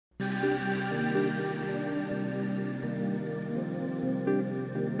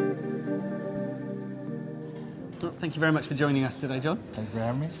Thank you very much for joining us today, John. Thank you for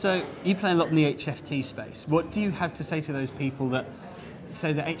having me. So, you play a lot in the HFT space. What do you have to say to those people that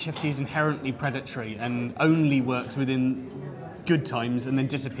say that HFT is inherently predatory and only works within good times and then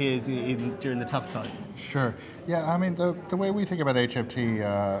disappears during the tough times? Sure. Yeah, I mean, the way we think about HFT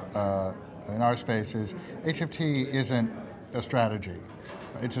in our space is HFT isn't a strategy.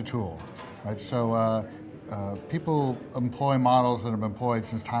 It's a tool. Right? So people employ models that have been employed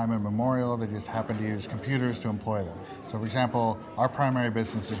since time immemorial. They just happen to use computers to employ them. So for example, our primary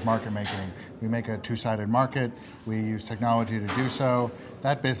business is market making. We make a two-sided market. We use technology to do so.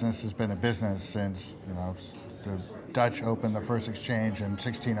 That business has been a business since the Dutch opened the first exchange in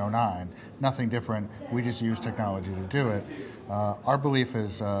 1609. Nothing different. We just use technology to do it. Our belief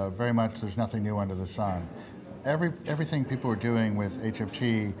is very much there's nothing new under the sun. Everything people are doing with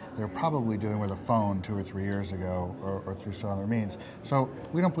HFT, they're probably doing with a phone 2 or 3 years ago, or through some other means. So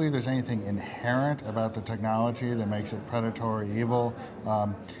we don't believe there's anything inherent about the technology that makes it predatory, evil.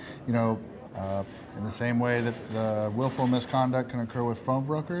 In the same way that the willful misconduct can occur with phone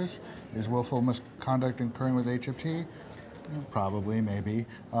brokers, is willful misconduct occurring with HFT? Probably, maybe.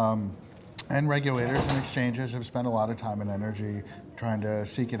 And regulators and exchanges have spent a lot of time and energy trying to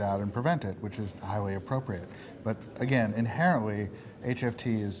seek it out and prevent it, which is highly appropriate. But again, inherently,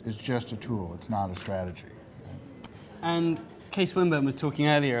 HFT is just a tool. It's not a strategy. And Case Winburn was talking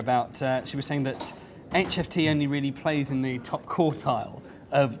earlier about, she was saying that HFT only really plays in the top quartile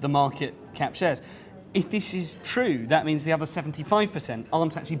of the market cap shares. If this is true, that means the other 75%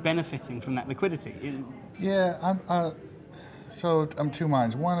 aren't actually benefiting from that liquidity. Yeah, so I'm two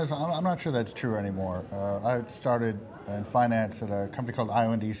minds. One is I'm not sure that's true anymore. I started in finance at a company called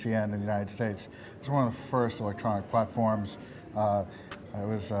IONDCN in the United States. It was one of the first electronic platforms. I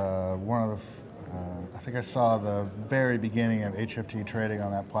was one of the, I think I saw the very beginning of HFT trading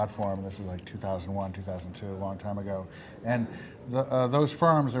on that platform. This is like 2001, 2002, a long time ago. And those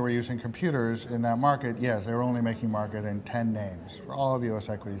firms that were using computers in that market, yes, they were only making market in 10 names, for all of US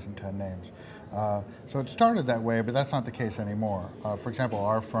equities in 10 names. So it started that way, but that's not the case anymore. For example,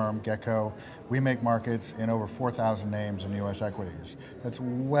 our firm, Getco, we make markets in over 4,000 names in US equities. That's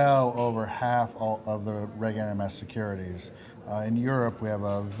well over half of the Reg NMS securities. In Europe, we have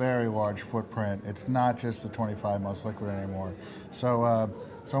a very large footprint. It's not just the 25 most liquid anymore. So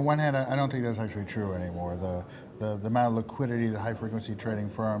on one hand, I don't think that's actually true anymore. The amount of liquidity that high-frequency trading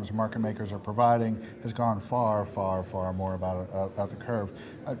firms, market makers are providing has gone far, far, far more out the curve.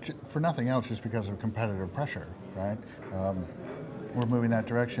 For nothing else, just because of competitive pressure, right? We're moving that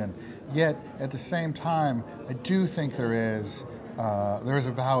direction. Yet, at the same time, I do think there is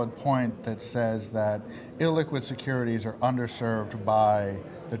a valid point that says that illiquid securities are underserved by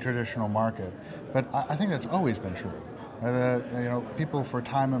the traditional market. But I think that's always been true. People for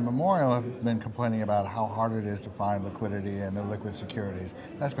time immemorial have been complaining about how hard it is to find liquidity in illiquid securities.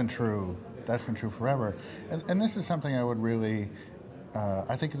 That's been true. That's been true forever. And this is something I would really,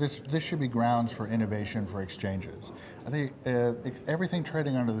 I think this should be grounds for innovation for exchanges. I think everything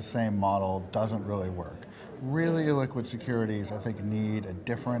trading under the same model doesn't really work. Really illiquid securities, I think, need a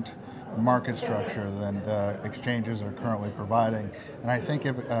different market structure than the exchanges are currently providing. And I think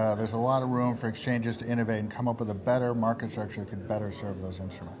if there's a lot of room for exchanges to innovate and come up with a better market structure that could better serve those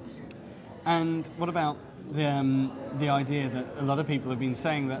instruments. And what about the idea that a lot of people have been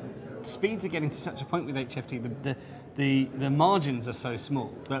saying that speeds are getting to such a point with HFT, the margins are so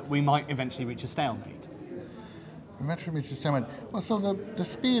small that we might eventually reach a stalemate? Eventually reach a stalemate. Well, so the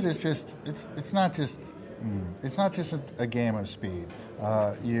speed is just, it's not just a game of speed.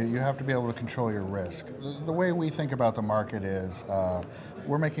 You have to be able to control your risk. The way we think about the market is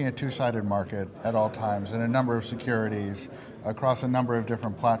we're making a two-sided market at all times in a number of securities across a number of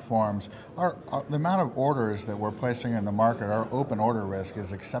different platforms. The amount of orders that we're placing in the market, our open order risk,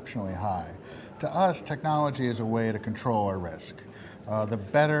 is exceptionally high. To us, technology is a way to control our risk. The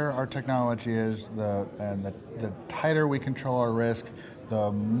better our technology is, and the tighter we control our risk, the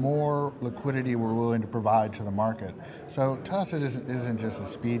more liquidity we're willing to provide to the market. So to us, it isn't just a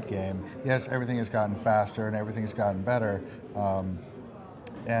speed game. Yes, everything has gotten faster and everything's gotten better.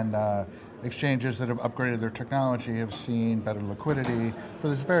 Exchanges that have upgraded their technology have seen better liquidity for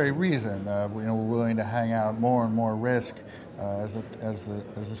this very reason. We're willing to hang out more and more risk as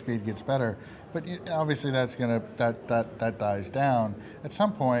the speed gets better. But obviously that dies down. At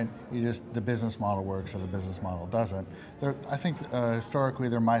some point, the business model works or the business model doesn't. I think historically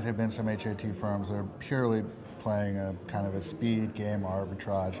there might have been some HAT firms that are purely playing a kind of a speed game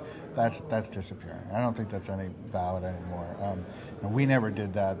arbitrage. That's disappearing. I don't think that's any valid anymore. We never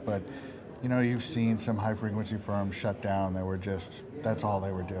did that, but you've seen some high-frequency firms shut down. That's all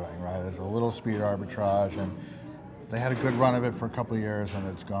they were doing, right? It's a little speed arbitrage, and They had a good run of it for a couple of years and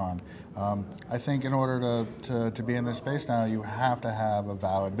it's gone. I think in order to be in this space now, you have to have a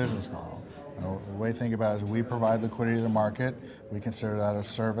valid business model. You know, the way to think about it is we provide liquidity to the market. We consider that a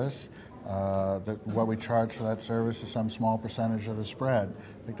service. What we charge for that service is some small percentage of the spread.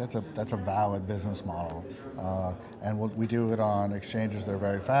 I think that's a valid business model. And we do it on exchanges that are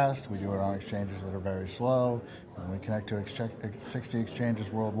very fast. We do it on exchanges that are very slow. And we connect to 60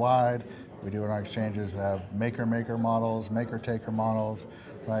 exchanges worldwide. We do it on exchanges that have maker-maker models, maker-taker models.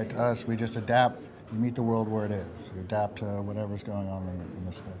 Right? To us, we just adapt. You meet the world where it is. You adapt to whatever's going on in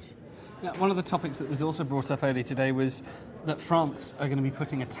this space. Yeah, one of the topics that was also brought up earlier today was that France are going to be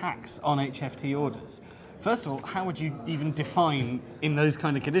putting a tax on HFT orders. First of all, how would you even define, in those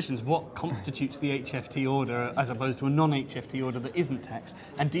kind of conditions, what constitutes the HFT order as opposed to a non-HFT order that isn't taxed?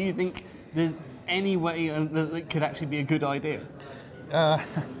 And do you think there's any way that it could actually be a good idea?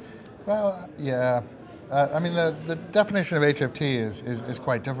 Well, yeah. I mean, the definition of HFT is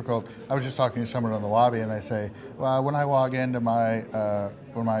quite difficult. I was just talking to someone in the lobby, and they say, well, when I log into my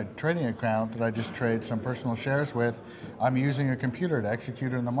trading account that I just trade some personal shares with, I'm using a computer to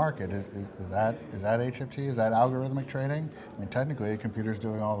execute it in the market. Is that HFT? Is that algorithmic trading? I mean, technically, a computer's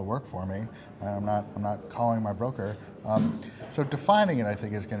doing all the work for me. I'm not calling my broker. So defining it, I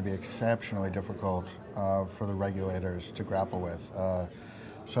think, is going to be exceptionally difficult for the regulators to grapple with.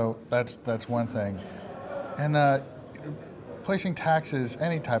 So that's one thing. And placing taxes,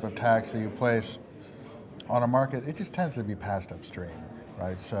 any type of tax that you place on a market, it just tends to be passed upstream,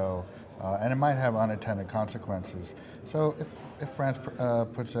 right? So, and it might have unintended consequences. So if France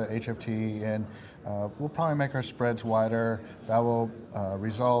puts a HFT in, we'll probably make our spreads wider. That will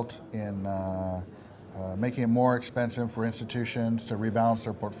result in making it more expensive for institutions to rebalance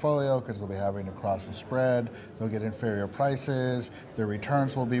their portfolio because they'll be having to cross the spread. They'll get inferior prices. Their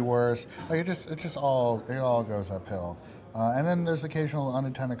returns will be worse. Like it all goes uphill. And then there's occasional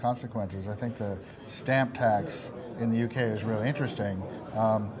unintended consequences. I think the stamp tax in the UK is really interesting.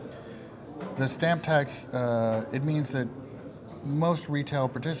 The stamp tax, it means that most retail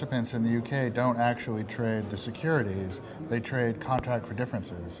participants in the UK don't actually trade the securities. They trade contract for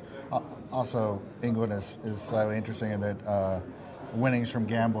differences. Also, England is slightly interesting in that winnings from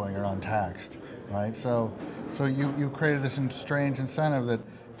gambling are untaxed, right? So you created this strange incentive that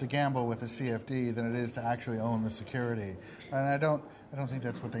to gamble with a CFD than it is to actually own the security. And I don't think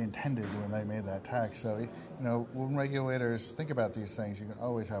that's what they intended when they made that tax. So, you know, when regulators think about these things, you can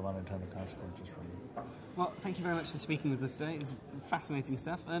always have unintended consequences from them. Well, thank you very much for speaking with us today. It was fascinating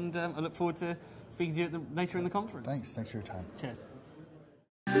stuff, and I look forward to speaking to you later in the conference. Thanks for your time. Cheers.